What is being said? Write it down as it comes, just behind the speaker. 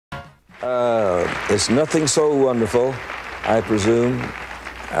It's nothing so wonderful, I presume,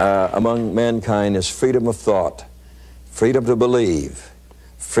 among mankind as freedom of thought, freedom to believe,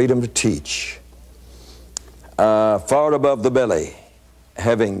 freedom to teach. Far above the belly,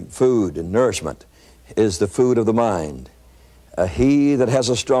 having food and nourishment, is the food of the mind. He that has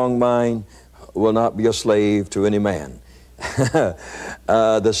a strong mind will not be a slave to any man.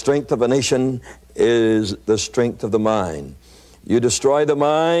 The strength of a nation is the strength of the mind. You destroy the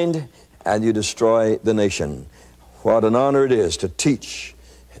mind, and you destroy the nation. What an honor it is to teach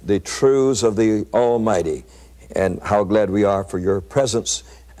the truths of the Almighty, and how glad we are for your presence,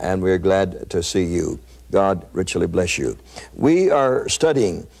 and we're glad to see you. God richly bless you. We are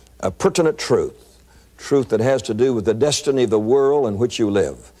studying a pertinent truth that has to do with the destiny of the world in which you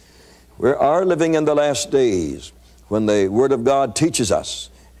live. We are living in the last days when the Word of God teaches us,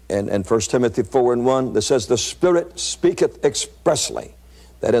 and 1 Timothy 4:1, that says, "The Spirit speaketh expressly,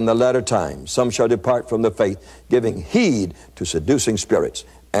 that in the latter times some shall depart from the faith, giving heed to seducing spirits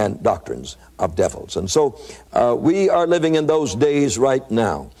and doctrines of devils." And so we are living in those days right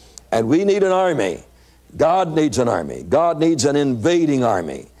now, and we need an army. God needs an army. God needs an invading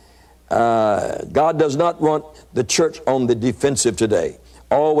army. God does not want the church on the defensive today,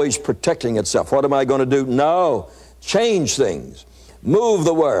 always protecting itself. What am I going to do? No, change things. Move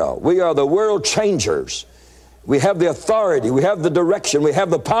the world. We are the world changers. We have the authority, we have the direction, we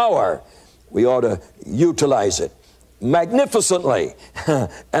have the power. We ought to utilize it magnificently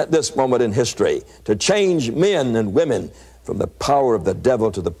at this moment in history to change men and women from the power of the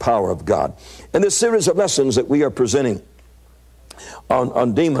devil to the power of God. In this series of lessons that we are presenting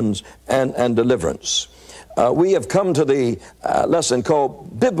on demons and deliverance, we have come to the lesson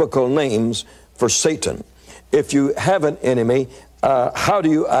called Biblical Names for Satan. If you have an enemy, how do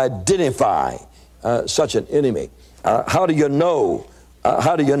you identify such an enemy? How do you know?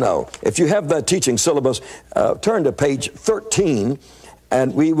 How do you know? If you have that teaching syllabus, turn to page 13,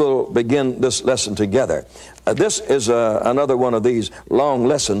 and we will begin this lesson together. This is another one of these long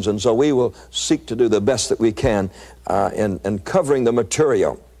lessons, and so we will seek to do the best that we can in covering the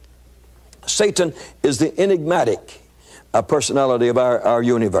material. Satan is the enigmatic personality of our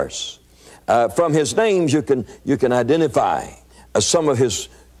universe. From his names, you can identify some of his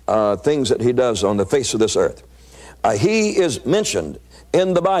things that he does on the face of this earth. He is mentioned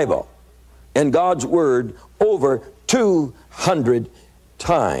in the Bible, in God's Word, over 200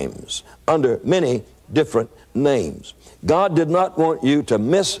 times under many different names. God did not want you to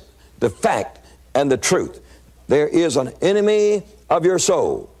miss the fact and the truth. There is an enemy of your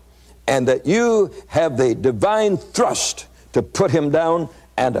soul, and that you have the divine thrust to put him down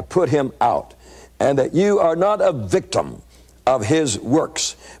and to put him out, and that you are not a victim of his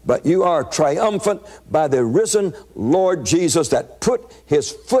works, but you are triumphant by the risen Lord Jesus that put his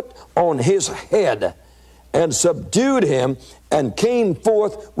foot on his head and subdued him and came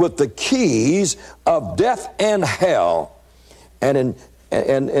forth with the keys of death and hell. And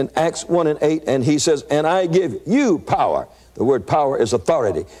in Acts 1:8, and he says, "And I give you power." The word power is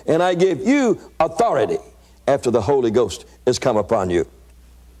authority. "And I give you authority after the Holy Ghost is come upon you."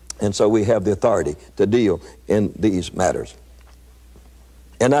 And so we have the authority to deal in these matters.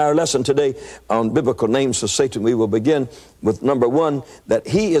 In our lesson today on biblical names for Satan, we will begin with number one, that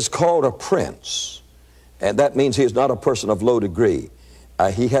he is called a prince. And that means he is not a person of low degree.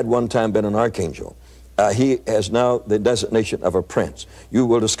 He had one time been an archangel. He has now the designation of a prince. You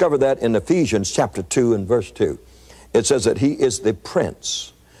will discover that in Ephesians chapter 2 and verse 2. It says that he is the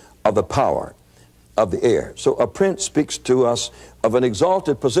prince of the power of the air. So a prince speaks to us of an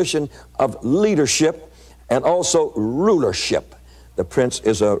exalted position of leadership and also rulership. The prince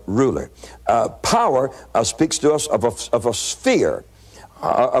is a ruler. Power speaks to us of a sphere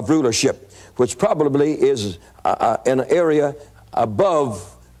of rulership, which probably is in an area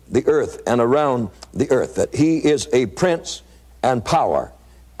above the earth and around the earth. That he is a prince and power,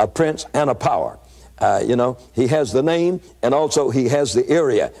 a prince and a power. He has the name, and also he has the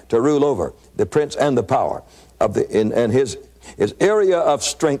area to rule over, the prince and the power of and his area of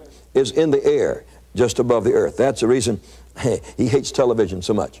strength is in the air, just above the earth. That's the reason he hates television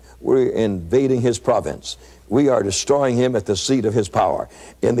so much. We're invading his province. We are destroying him at the seat of his power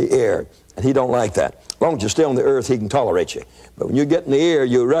in the air, and he don't like that. As long as you stay on the earth, he can tolerate you. But when you get in the air,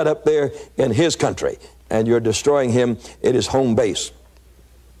 you're right up there in his country, and you're destroying him at his home base.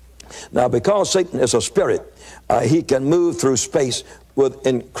 Now, because Satan is a spirit, he can move through space with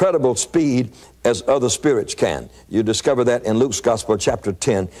incredible speed as other spirits can. You discover that in Luke's Gospel, chapter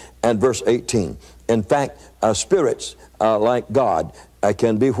 10 and verse 18. In fact, spirits, like God,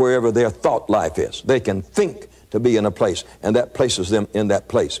 can be wherever their thought life is. They can think to be in a place, and that places them in that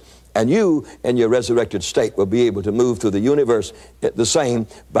place. And you, in your resurrected state, will be able to move through the universe the same,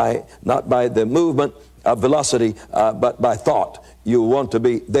 not by the movement of velocity, but by thought. You want to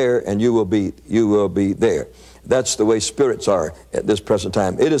be there, and you will be there. That's the way spirits are at this present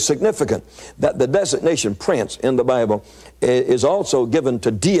time. It is significant that the designation prince in the Bible is also given to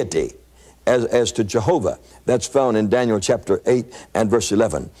deity as to Jehovah. That's found in Daniel chapter 8 and verse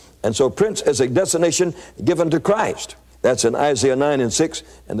 11. And so prince is a designation given to Christ. That's in Isaiah 9 and 6,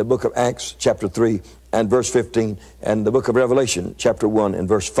 and the book of Acts chapter 3 and verse 15, and the book of Revelation chapter 1 and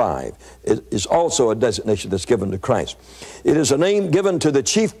verse 5. It is also a designation that's given to Christ. It is a name given to the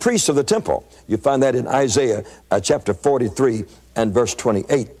chief priest of the temple. You find that in Isaiah chapter 43 and verse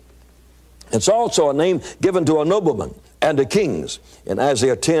 28. It's also a name given to a nobleman and to kings in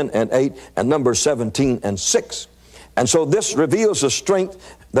Isaiah 10 and 8 and Numbers 17 and 6. And so this reveals the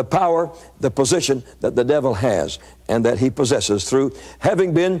strength, the power, the position that the devil has and that he possesses through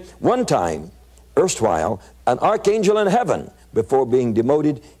having been one time, erstwhile, an archangel in heaven before being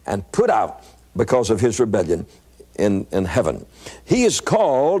demoted and put out because of his rebellion in heaven. He is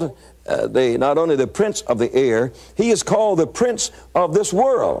called not only the prince of the air, he is called the prince of this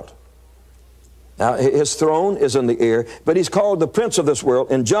world. Now, his throne is in the air, but he's called the prince of this world.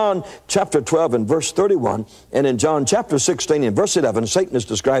 In John chapter 12 and verse 31, and in John chapter 16 and verse 11, Satan is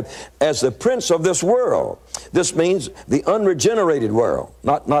described as the prince of this world. This means the unregenerated world,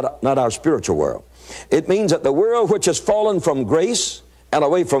 not our spiritual world. It means that the world which has fallen from grace and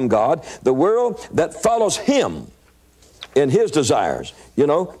away from God, the world that follows him in his desires,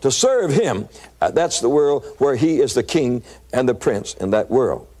 to serve him, that's the world where he is the king and the prince in that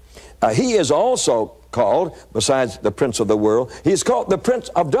world. He is also called, besides the prince of the world, he's called the prince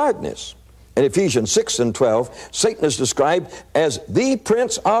of darkness. In Ephesians 6 and 12, Satan is described as the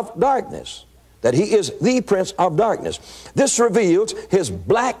prince of darkness, that he is the prince of darkness. This reveals his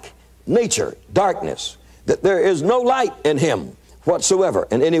black nature, darkness, that there is no light in him whatsoever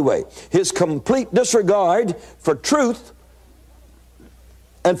in any way. His complete disregard for truth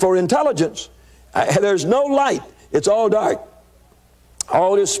and for intelligence. There's no light. It's all dark.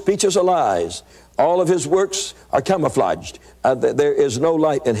 All his speeches are lies. All of his works are camouflaged. There is no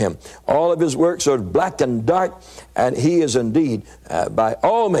light in him. All of his works are black and dark, and he is indeed, by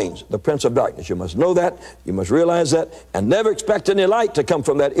all means, the prince of darkness. You must know that. You must realize that, and never expect any light to come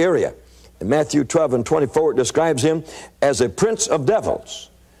from that area. In Matthew 12 and 24, it describes him as a prince of devils,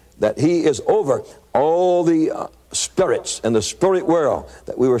 that he is over all the spirits in the spirit world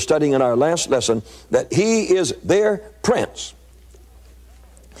that we were studying in our last lesson, that he is their prince.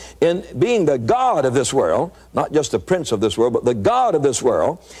 In being the God of this world, not just the prince of this world, but the God of this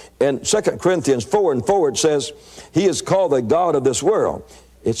world, in 2 Corinthians 4 and 4 it says, he is called the God of this world.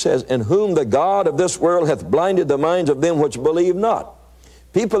 It says, in whom the God of this world hath blinded the minds of them which believe not.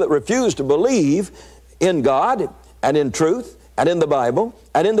 People that refuse to believe in God and in truth and in the Bible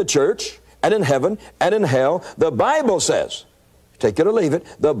and in the church and in heaven and in hell, the Bible says, take it or leave it,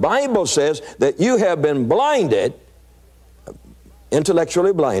 the Bible says that you have been blinded,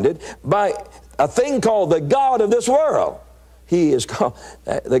 intellectually blinded, by a thing called the God of this world. He is called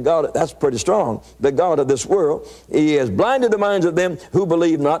the God, that's pretty strong, the God of this world. He has blinded the minds of them who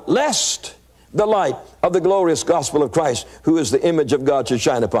believe not, lest the light of the glorious gospel of Christ, who is the image of God, should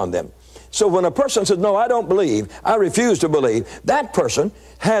shine upon them. So when a person says, no, I don't believe, I refuse to believe, that person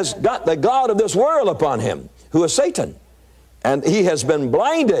has got the God of this world upon him, who is Satan. And he has been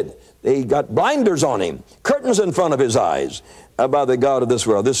blinded. He got blinders on him, curtains in front of his eyes by the God of this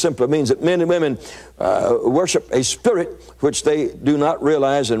world. This simply means that men and women worship a spirit which they do not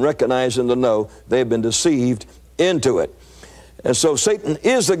realize and recognize and to know they have been deceived into it. And so Satan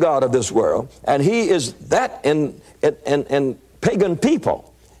is the God of this world, and he is that in pagan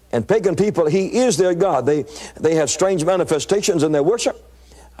people. And pagan people, he is their God. They have strange manifestations in their worship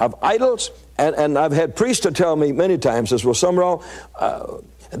of idols, and I've had priests to tell me many times, as well, Sumrall,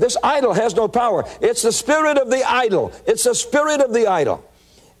 this idol has no power. It's the spirit of the idol. It's the spirit of the idol.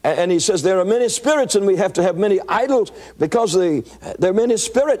 And he says there are many spirits, and we have to have many idols because there are many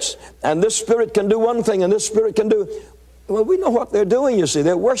spirits. And this spirit can do one thing, and this spirit can do... Well, we know what they're doing, you see.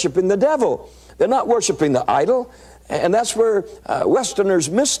 They're worshiping the devil. They're not worshiping the idol. And that's where Westerners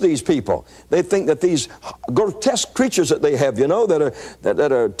miss these people. They think that these grotesque creatures that they have,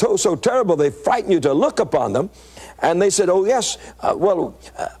 that are so terrible, they frighten you to look upon them. And they said, oh yes,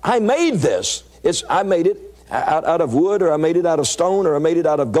 I made this. I made it out of wood, or I made it out of stone, or I made it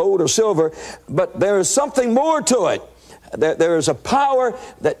out of gold or silver. But there is something more to it. There is a power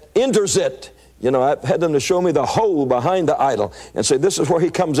that enters it. You know, I've had them to show me the hole behind the idol and say, this is where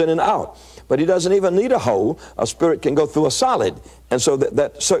he comes in and out. But he doesn't even need a hole. A spirit can go through a solid. And so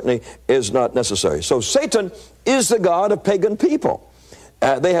that certainly is not necessary. So Satan is the god of pagan people.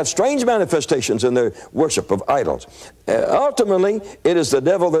 They have strange manifestations in their worship of idols. Ultimately, it is the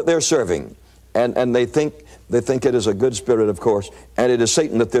devil that they're serving. And they think it is a good spirit, of course, and it is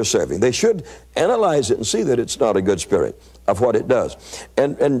Satan that they're serving. They should analyze it and see that it's not a good spirit of what it does.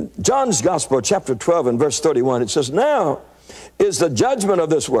 And John's Gospel, chapter 12 and verse 31, it says, now is the judgment of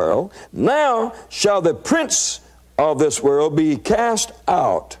this world. Now shall the prince of this world be cast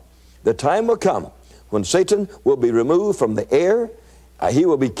out. The time will come when Satan will be removed from the air. He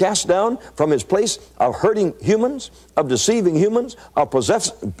will be cast down from his place of hurting humans, of deceiving humans, of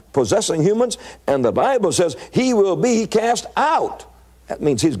possessing humans. And the Bible says he will be cast out. That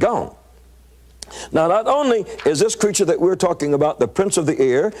means he's gone. Now, not only is this creature that we're talking about the prince of the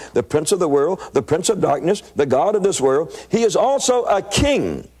air, the prince of the world, the prince of darkness, the god of this world, he is also a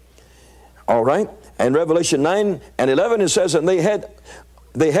king. All right? And Revelation 9 and 11, it says, and they had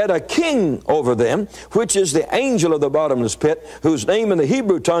a king over them, which is the angel of the bottomless pit, whose name in the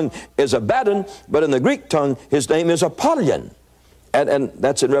Hebrew tongue is Abaddon, but in the Greek tongue his name is Apollyon. And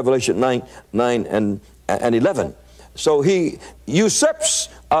that's in Revelation 9 and 11. So he usurps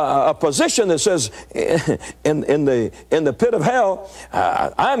a position that says in the pit of hell,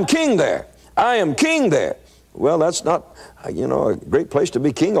 I'm king there. I am king there. Well, that's not, you know, a great place to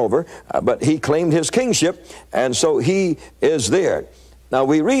be king over, but he claimed his kingship, and so he is there. Now,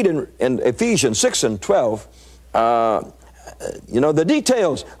 we read in Ephesians 6 and 12, you know, the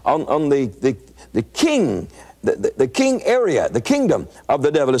details on the king, the king area, the kingdom of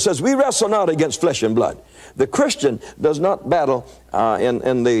the devil. It says, we wrestle not against flesh and blood. The Christian does not battle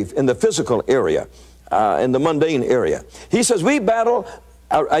in the physical area, in the mundane area. He says, we battle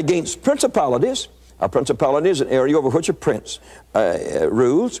against principalities. A principality is an area over which a prince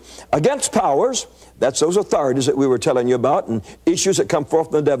rules. Against powers, that's those authorities that we were telling you about, and issues that come forth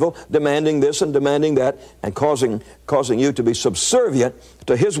from the devil, demanding this and demanding that, and causing you to be subservient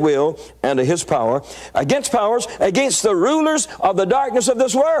to his will and to his power. Against powers, against the rulers of the darkness of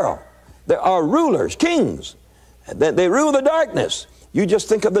this world. There are rulers, kings. They rule the darkness. You just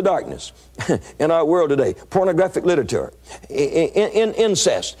think of the darkness in our world today. Pornographic literature,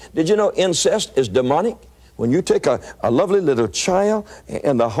 incest. Did you know incest is demonic? When you take a lovely little child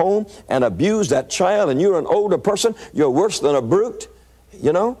in the home and abuse that child, and you're an older person, you're worse than a brute,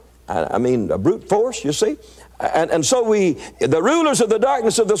 you know? I mean, a brute force, you see? And so the rulers of the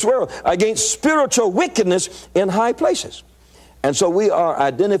darkness of this world, against spiritual wickedness in high places. And so we are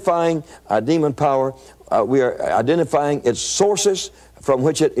identifying demon power. We are identifying its sources from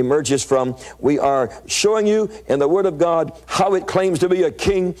which it emerges from. We are showing you in the Word of God how it claims to be a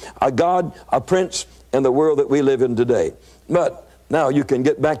king, a god, a prince in the world that we live in today. But now you can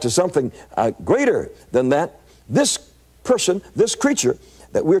get back to something greater than that. This person, this creature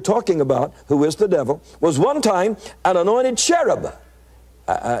that we're talking about, who is the devil, was one time an anointed cherub.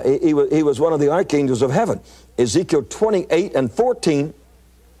 He was one of the archangels of heaven. Ezekiel 28 and 14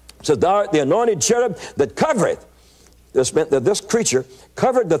 says, thou art the anointed cherub that covereth. This meant that this creature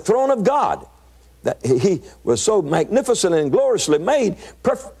covered the throne of God. That he was so magnificent and gloriously made,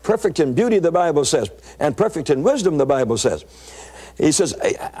 perfect in beauty, the Bible says, and perfect in wisdom, the Bible says. He says,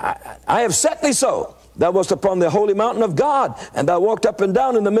 I have set thee so. Thou wast upon the holy mountain of God, and thou walked up and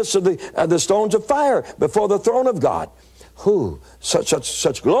down in the midst of the stones of fire before the throne of God. Who?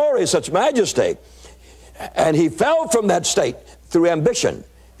 Such glory, such majesty. And he fell from that state through ambition.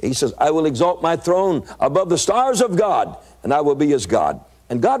 He says, I will exalt my throne above the stars of God, and I will be his God.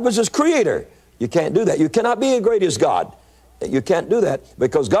 And God was his creator. You can't do that. You cannot be as great as God. You can't do that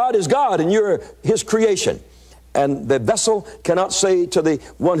because God is God and you're his creation. And the vessel cannot say to the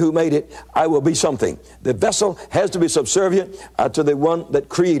one who made it, I will be something. The vessel has to be subservient to the one that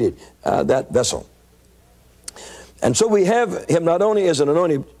created that vessel. And so we have him not only as an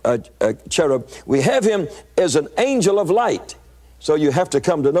anointed cherub, we have him as an angel of light. So you have to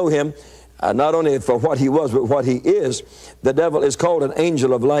come to know him not only for what he was, but what he is. The devil is called an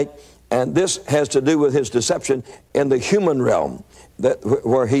angel of light, and this has to do with his deception in the human realm,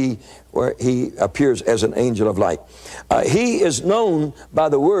 where he appears as an angel of light. He is known by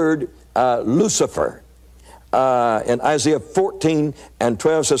the word Lucifer. And Isaiah 14 and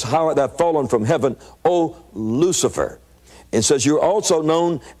 12 says, how art thou fallen from heaven, O Lucifer? It says, you're also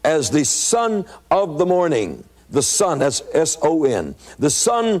known as the son of the morning. The sun, that's S-O-N. The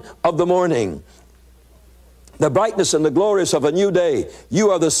son of the morning. The brightness and the glories of a new day. You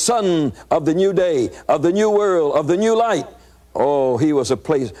are the son of the new day, of the new world, of the new light. Oh, he was a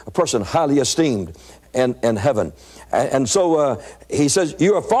person highly esteemed in heaven. And so he says,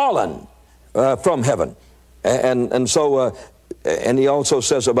 you are fallen from heaven. And so he also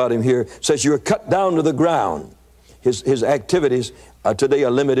says about him here, says you are cut down to the ground. His activities today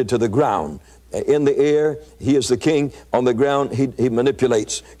are limited to the ground. In the air, he is the king. On the ground, he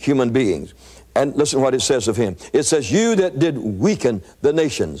manipulates human beings. And listen what it says of him. It says, you that did weaken the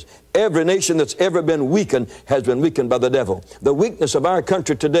nations. Every nation that's ever been weakened has been weakened by the devil. The weakness of our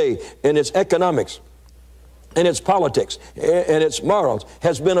country today in its economics, in its politics, in its morals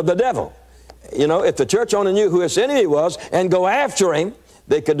has been of the devil. You know, if the church only knew who its enemy was and go after him,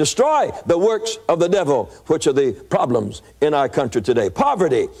 they could destroy the works of the devil, which are the problems in our country today.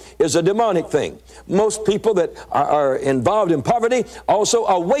 Poverty is a demonic thing. Most people that are involved in poverty also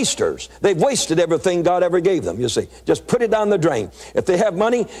are wasters. They've wasted everything God ever gave them, you see. Just put it down the drain. If they have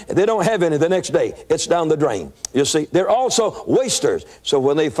money, they don't have any the next day. It's down the drain. You see, they're also wasters. So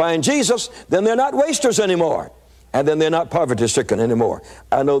when they find Jesus, then they're not wasters anymore. And then they're not poverty-stricken anymore.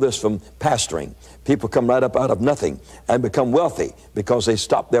 I know this from pastoring. People come right up out of nothing and become wealthy because they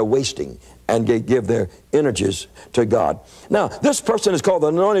stop their wasting and give their energies to God. Now, this person is called the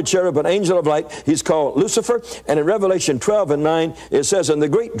anointed cherub, an angel of light. He's called Lucifer. And in Revelation 12:9, it says, and the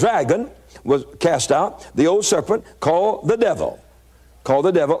great dragon was cast out, the old serpent called the devil. Called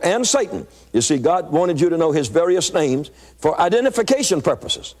the devil and Satan. You see, God wanted you to know his various names for identification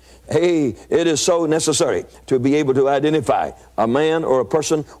purposes. Hey, it is so necessary to be able to identify a man or a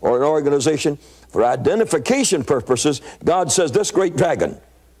person or an organization. For identification purposes, God says this great dragon,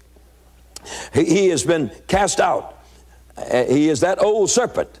 he has been cast out. He is that old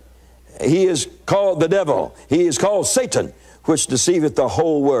serpent. He is called the devil. He is called Satan, which deceiveth the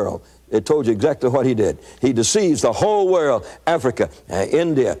whole world. It told you exactly what he did. He deceives the whole world, Africa,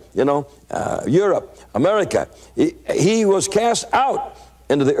 India, you know, Europe, America. He was cast out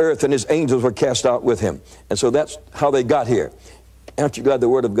into the earth, and his angels were cast out with him. And so that's how they got here. Aren't you glad the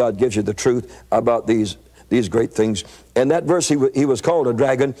Word of God gives you the truth about these great things? In that verse, he was called a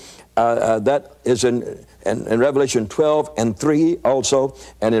dragon. That is in Revelation 12:3 also,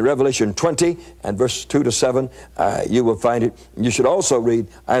 and in Revelation 20 and verse 2 to 7, you will find it. You should also read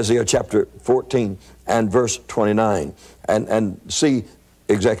Isaiah chapter 14 and verse 29 and see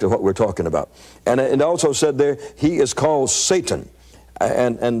exactly what we're talking about. And it also said there, he is called Satan,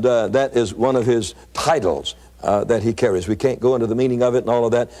 and that is one of his titles that he carries. We can't go into the meaning of it and all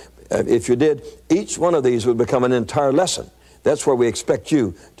of that. If you did, each one of these would become an entire lesson. That's where we expect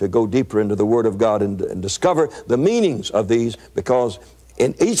you to go deeper into the Word of God and discover the meanings of these, because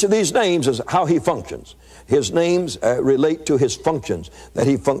in each of these names is how he functions. His names relate to his functions, that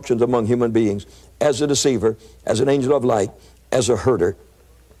he functions among human beings as a deceiver, as an angel of light, as a herder.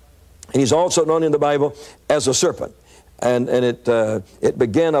 And he's also known in the Bible as a serpent. And it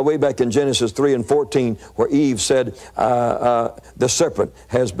began way back in Genesis 3:14, where Eve said, the serpent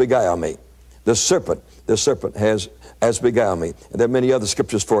has beguiled me. The serpent has beguiled me. And there are many other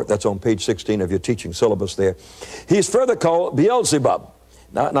scriptures for it. That's on page 16 of your teaching syllabus there. He's further called Beelzebub.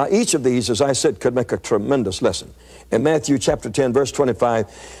 Now each of these, as I said, could make a tremendous lesson. In Matthew chapter 10, verse 25,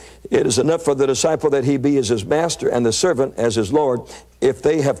 it is enough for the disciple that he be as his master and the servant as his Lord, if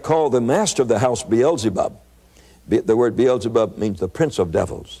they have called the master of the house Beelzebub. The word Beelzebub means the prince of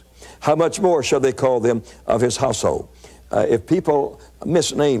devils. How much more shall they call them of his household? If people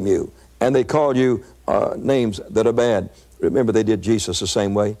misname you and they call you names that are bad, remember they did Jesus the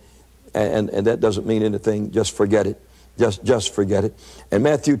same way. And that doesn't mean anything. Just forget it. Just forget it. In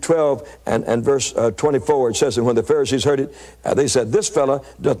Matthew 12 and verse 24, it says, and when the Pharisees heard it, they said, this fellow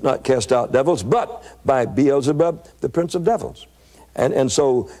doth not cast out devils, but by Beelzebub, the prince of devils. And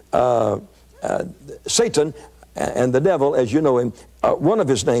so Satan and the devil, as you know him, one of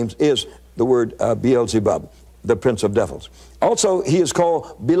his names is the word Beelzebub, the prince of devils. Also, he is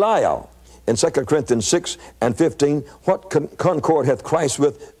called Belial. In 2 Corinthians 6 and 15, what concord hath Christ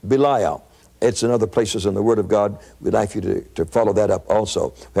with Belial? It's in other places in the Word of God. We'd like you to follow that up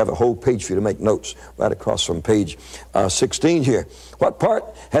also. We have a whole page for you to make notes right across from page 16 here. What part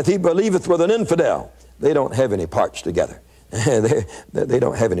hath he believeth with an infidel? They don't have any parts together. They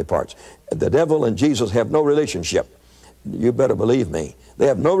don't have any parts. The devil and Jesus have no relationship. You better believe me. They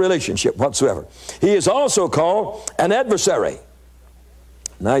have no relationship whatsoever. He is also called an adversary.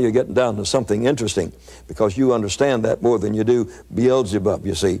 Now you're getting down to something interesting, because you understand that more than you do Beelzebub,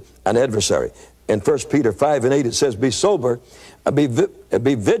 you see, an adversary. In 1 Peter 5 and 8 it says, be sober, be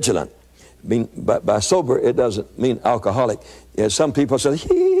vigilant. By sober, it doesn't mean alcoholic. Some people say,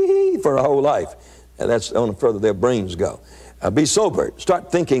 hee for a whole life. And that's the only further their brains go. Be sober.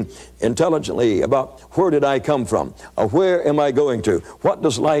 Start thinking intelligently about where did I come from? Where am I going to? What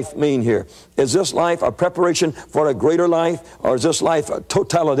does life mean here? Is this life a preparation for a greater life, or is this life a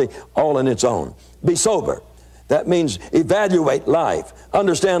totality all in its own? Be sober. That means evaluate life.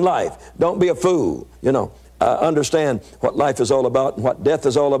 Understand life. Don't be a fool. You know, understand what life is all about and what death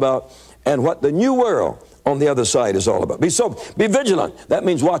is all about and what the new world on the other side is all about. Be sober. Be vigilant. That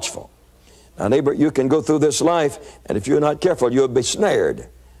means watchful. Now, neighbor, you can go through this life, and if you're not careful, you'll be snared.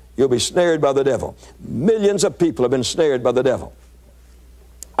 You'll be snared by the devil. Millions of people have been snared by the devil.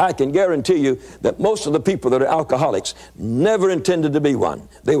 I can guarantee you that most of the people that are alcoholics never intended to be one.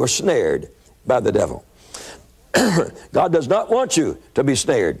 They were snared by the devil. God does not want you to be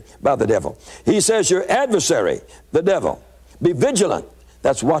snared by the devil. He says your adversary, the devil. Be vigilant.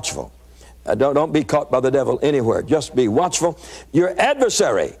 That's watchful. Don't be caught by the devil anywhere. Just be watchful. Your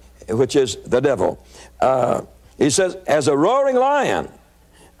adversary, which is the devil. He says, as a roaring lion,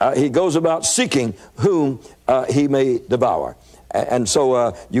 he goes about seeking whom he may devour. And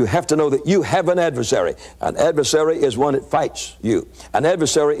so you have to know that you have an adversary. An adversary is one that fights you. An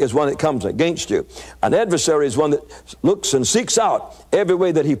adversary is one that comes against you. An adversary is one that looks and seeks out every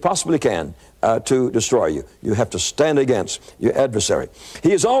way that he possibly can to destroy you. You have to stand against your adversary.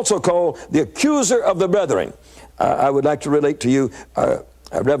 He is also called the accuser of the brethren. I would like to relate to you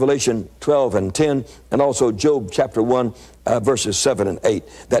Revelation 12 and 10, and also Job chapter 1, verses 7 and 8,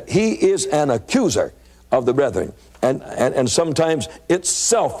 that he is an accuser of the brethren. And sometimes it's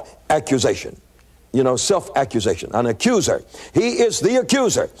self-accusation. You know, self-accusation, an accuser. He is the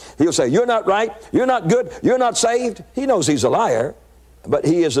accuser. He'll say, you're not right, you're not good, you're not saved. He knows he's a liar, but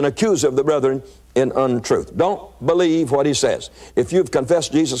he is an accuser of the brethren in untruth. Don't believe what he says. If you've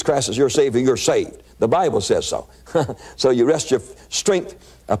confessed Jesus Christ as your Savior, you're saved. The Bible says so. So you rest your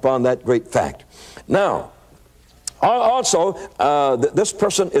strength upon that great fact. Now, also, this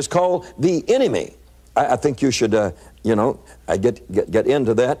person is called the enemy. I think you should, get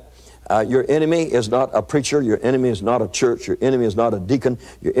into that. Your enemy is not a preacher. Your enemy is not a church. Your enemy is not a deacon.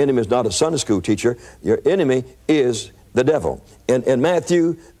 Your enemy is not a Sunday school teacher. Your enemy is the devil. In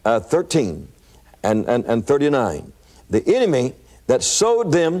Matthew 13 and 39, the enemy that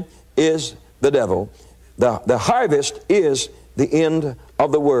sowed them is the devil. The harvest is the end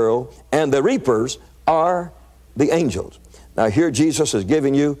of the world, and the reapers are the angels. Now here Jesus is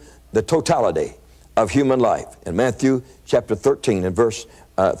giving you the totality of human life. In Matthew chapter 13 and verse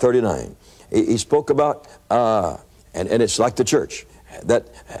 39, he spoke about, and it's like the church, that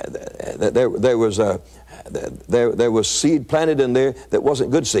there was seed planted in there that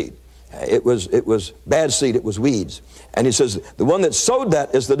wasn't good seed. It was bad seed. It was weeds. And he says the one that sowed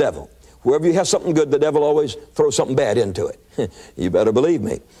that is the devil. Wherever you have something good, the devil always throws something bad into it. You better believe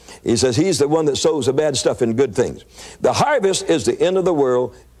me. He says he's the one that sows the bad stuff in good things. The harvest is the end of the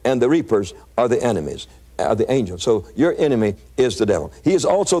world, and the reapers are the enemies, are the angels. So your enemy is the devil. He is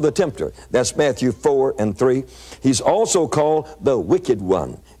also the tempter. That's Matthew 4 and 3. He's also called the wicked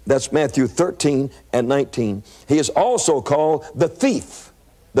one. That's Matthew 13 and 19. He is also called the thief.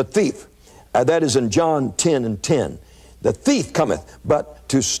 The thief. That is in John 10 and 10. The thief cometh but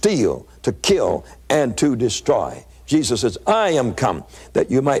to steal, to kill, and to destroy. Jesus says, I am come that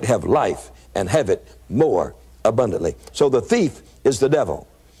you might have life and have it more abundantly. So the thief is the devil.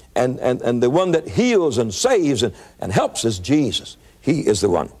 And the one that heals and saves and helps is Jesus. He is the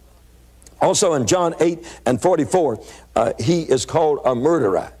one. Also in John 8 and 44, he is called a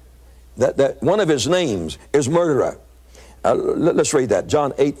murderer. That one of his names is murderer. Let's read that.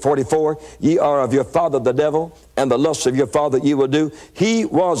 John 8, 44. Ye are of your father the devil, and the lusts of your father ye will do. He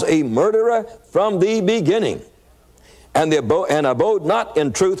was a murderer from the beginning, and abode not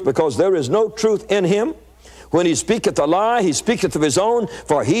in truth, because there is no truth in him. When he speaketh a lie, he speaketh of his own,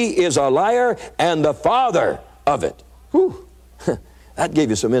 for he is a liar and the father of it. Whew. That gave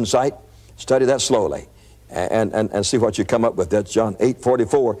you some insight. Study that slowly and see what you come up with. That's John 8,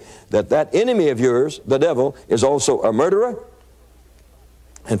 44. That enemy of yours, the devil, is also a murderer.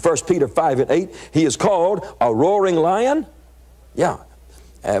 In 1 Peter 5 and 8, he is called a roaring lion. Yeah.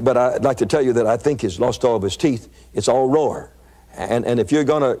 But I'd like to tell you that I think he's lost all of his teeth. It's all roar. And if you're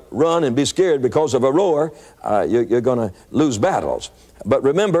going to run and be scared because of a roar, you're going to lose battles. But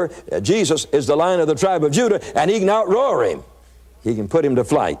remember, Jesus is the Lion of the tribe of Judah, and he can outroar him. He can put him to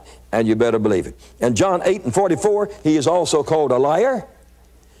flight, and you better believe it. In John 8 and 44, he is also called a liar.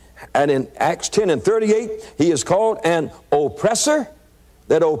 And in Acts 10 and 38, he is called an oppressor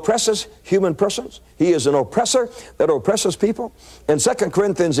that oppresses human persons. He is an oppressor that oppresses people. In 2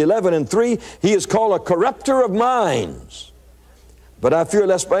 Corinthians 11 and 3, he is called a corrupter of minds. But I fear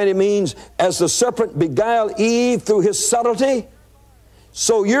lest by any means, as the serpent beguiled Eve through his subtlety,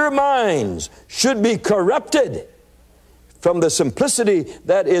 so your minds should be corrupted from the simplicity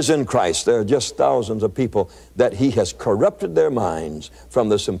that is in Christ. There are just thousands of people that he has corrupted their minds from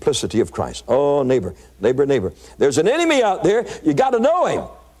the simplicity of Christ. Oh, neighbor, neighbor, neighbor. There's an enemy out there. You got to know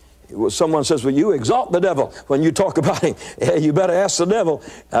him. Someone says, well, you exalt the devil when you talk about him. Yeah, you better ask the devil.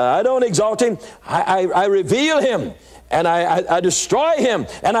 I don't exalt him. I reveal him, and I destroy him,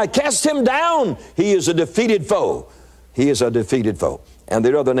 and I cast him down. He is a defeated foe. He is a defeated foe. And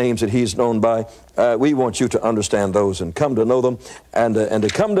there are other names that he's known by. We want you to understand those and come to know them, and to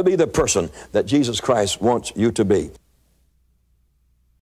come to be the person that Jesus Christ wants you to be.